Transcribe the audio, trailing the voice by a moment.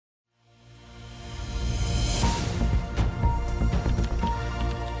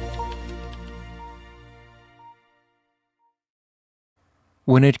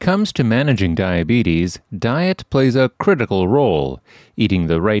When it comes to managing diabetes, diet plays a critical role. Eating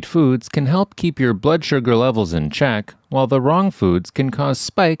the right foods can help keep your blood sugar levels in check, while the wrong foods can cause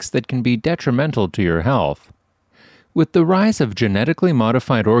spikes that can be detrimental to your health. With the rise of genetically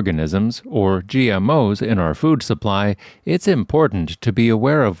modified organisms, or GMOs, in our food supply, it's important to be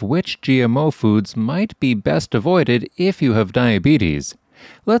aware of which GMO foods might be best avoided if you have diabetes.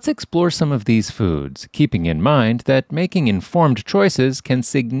 Let's explore some of these foods, keeping in mind that making informed choices can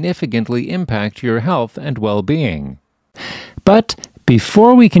significantly impact your health and well-being. But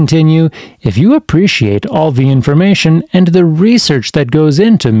before we continue, if you appreciate all the information and the research that goes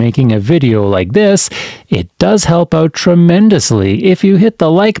into making a video like this, it does help out tremendously if you hit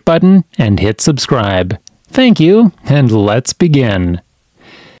the like button and hit subscribe. Thank you, and let's begin.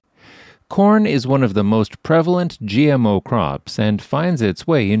 Corn is one of the most prevalent GMO crops and finds its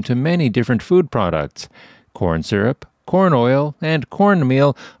way into many different food products. Corn syrup, corn oil, and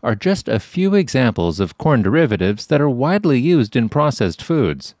cornmeal are just a few examples of corn derivatives that are widely used in processed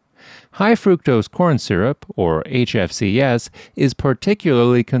foods. High fructose corn syrup, or HFCS, is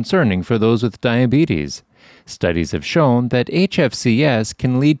particularly concerning for those with diabetes. Studies have shown that HFCS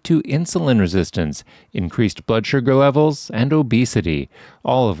can lead to insulin resistance, increased blood sugar levels, and obesity,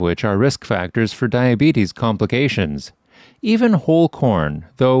 all of which are risk factors for diabetes complications. Even whole corn,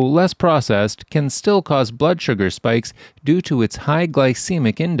 though less processed, can still cause blood sugar spikes due to its high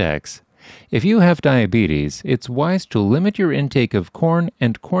glycemic index. If you have diabetes, it's wise to limit your intake of corn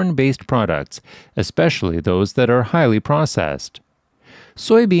and corn-based products, especially those that are highly processed.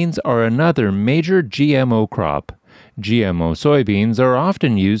 Soybeans are another major GMO crop. GMO soybeans are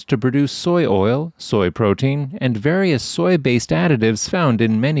often used to produce soy oil, soy protein, and various soy-based additives found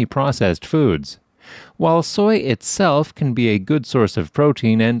in many processed foods. While soy itself can be a good source of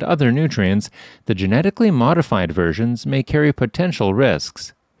protein and other nutrients, the genetically modified versions may carry potential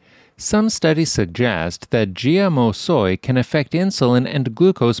risks. Some studies suggest that GMO soy can affect insulin and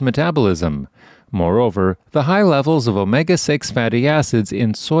glucose metabolism. Moreover, the high levels of omega-6 fatty acids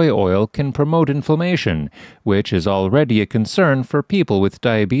in soy oil can promote inflammation, which is already a concern for people with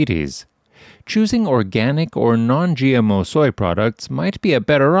diabetes. Choosing organic or non-GMO soy products might be a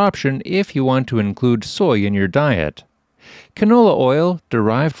better option if you want to include soy in your diet. Canola oil,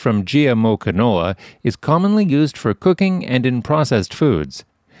 derived from GMO canola, is commonly used for cooking and in processed foods.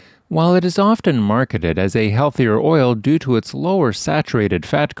 While it is often marketed as a healthier oil due to its lower saturated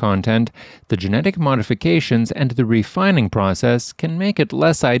fat content, the genetic modifications and the refining process can make it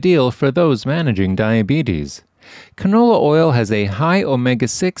less ideal for those managing diabetes. Canola oil has a high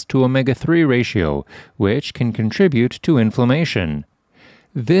omega-6 to omega-3 ratio, which can contribute to inflammation.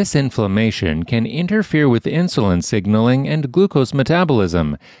 This inflammation can interfere with insulin signaling and glucose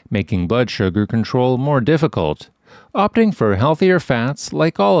metabolism, making blood sugar control more difficult. Opting for healthier fats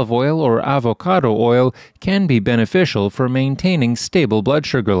like olive oil or avocado oil can be beneficial for maintaining stable blood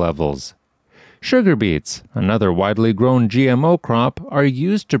sugar levels. Sugar beets, another widely grown GMO crop, are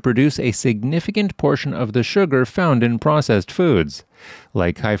used to produce a significant portion of the sugar found in processed foods.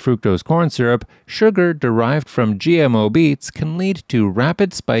 Like high fructose corn syrup, sugar derived from GMO beets can lead to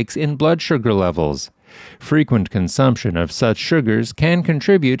rapid spikes in blood sugar levels. Frequent consumption of such sugars can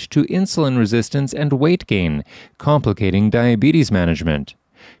contribute to insulin resistance and weight gain, complicating diabetes management.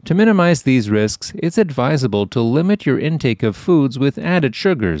 To minimize these risks, it's advisable to limit your intake of foods with added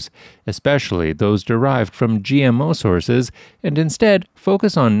sugars, especially those derived from GMO sources, and instead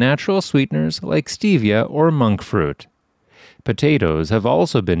focus on natural sweeteners like stevia or monk fruit. Potatoes have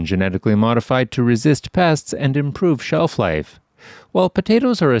also been genetically modified to resist pests and improve shelf life. While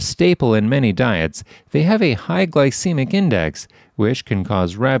potatoes are a staple in many diets, they have a high glycemic index, which can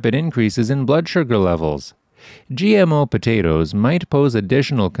cause rapid increases in blood sugar levels. GMO potatoes might pose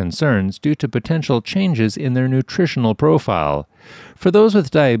additional concerns due to potential changes in their nutritional profile. For those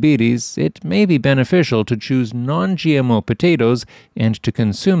with diabetes, it may be beneficial to choose non-GMO potatoes and to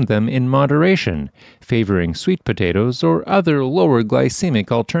consume them in moderation, favoring sweet potatoes or other lower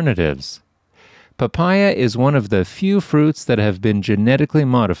glycemic alternatives. Papaya is one of the few fruits that have been genetically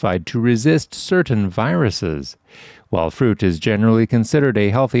modified to resist certain viruses. While fruit is generally considered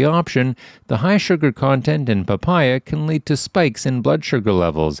a healthy option, the high sugar content in papaya can lead to spikes in blood sugar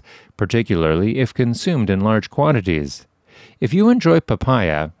levels, particularly if consumed in large quantities. If you enjoy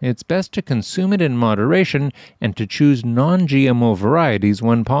papaya, it's best to consume it in moderation and to choose non-GMO varieties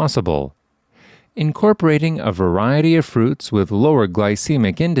when possible. Incorporating a variety of fruits with lower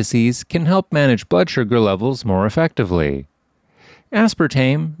glycemic indices can help manage blood sugar levels more effectively.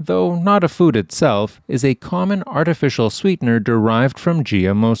 Aspartame, though not a food itself, is a common artificial sweetener derived from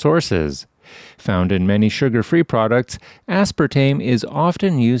GMO sources. Found in many sugar-free products, aspartame is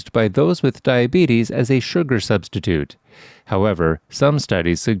often used by those with diabetes as a sugar substitute. However, some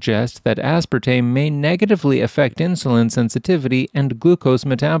studies suggest that aspartame may negatively affect insulin sensitivity and glucose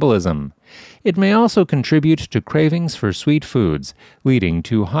metabolism. It may also contribute to cravings for sweet foods, leading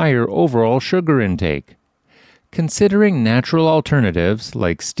to higher overall sugar intake. Considering natural alternatives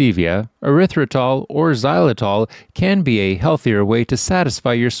like stevia, erythritol, or xylitol can be a healthier way to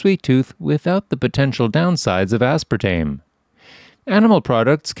satisfy your sweet tooth without the potential downsides of aspartame. Animal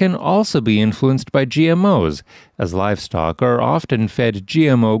products can also be influenced by GMOs, as livestock are often fed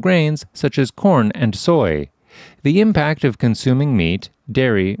GMO grains such as corn and soy. The impact of consuming meat,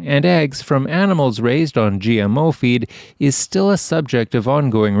 dairy, and eggs from animals raised on GMO feed is still a subject of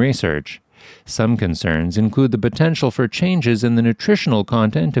ongoing research. Some concerns include the potential for changes in the nutritional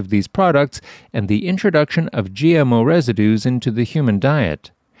content of these products and the introduction of GMO residues into the human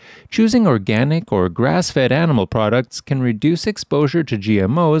diet. Choosing organic or grass-fed animal products can reduce exposure to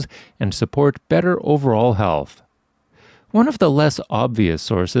GMOs and support better overall health. One of the less obvious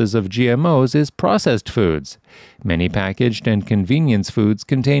sources of GMOs is processed foods. Many packaged and convenience foods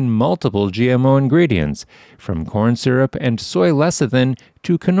contain multiple GMO ingredients, from corn syrup and soy lecithin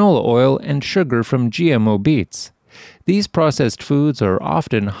to canola oil and sugar from GMO beets. These processed foods are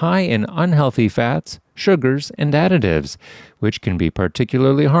often high in unhealthy fats, sugars, and additives, which can be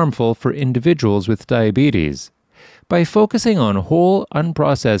particularly harmful for individuals with diabetes. By focusing on whole,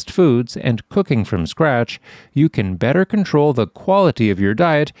 unprocessed foods and cooking from scratch, you can better control the quality of your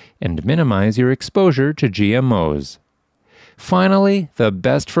diet and minimize your exposure to GMOs. Finally, the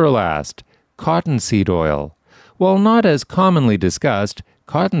best for last, cottonseed oil. While not as commonly discussed,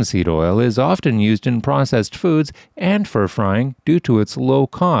 cottonseed oil is often used in processed foods and for frying due to its low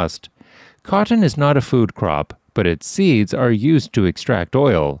cost. Cotton is not a food crop, but its seeds are used to extract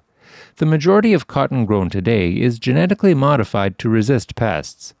oil. The majority of cotton grown today is genetically modified to resist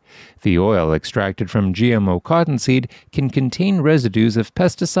pests. The oil extracted from GMO cottonseed can contain residues of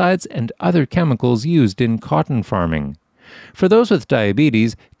pesticides and other chemicals used in cotton farming. For those with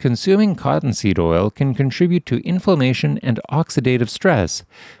diabetes, consuming cottonseed oil can contribute to inflammation and oxidative stress,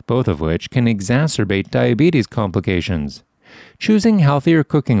 both of which can exacerbate diabetes complications. Choosing healthier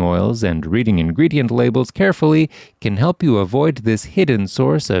cooking oils and reading ingredient labels carefully can help you avoid this hidden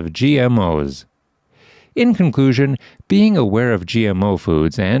source of GMOs. In conclusion, being aware of GMO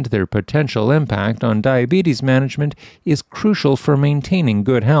foods and their potential impact on diabetes management is crucial for maintaining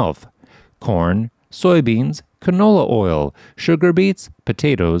good health. Corn, soybeans, canola oil, sugar beets,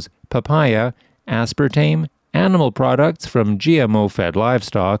 potatoes, papaya, aspartame, animal products from GMO-fed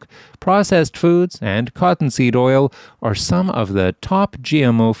livestock, processed foods, and cottonseed oil are some of the top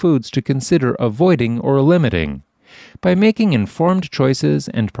GMO foods to consider avoiding or limiting. By making informed choices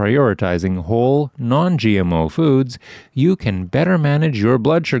and prioritizing whole, non-GMO foods, you can better manage your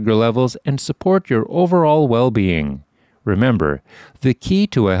blood sugar levels and support your overall well-being. Remember, the key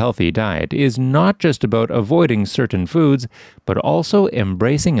to a healthy diet is not just about avoiding certain foods, but also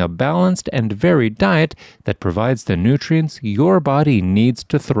embracing a balanced and varied diet that provides the nutrients your body needs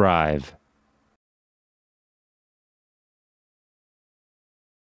to thrive.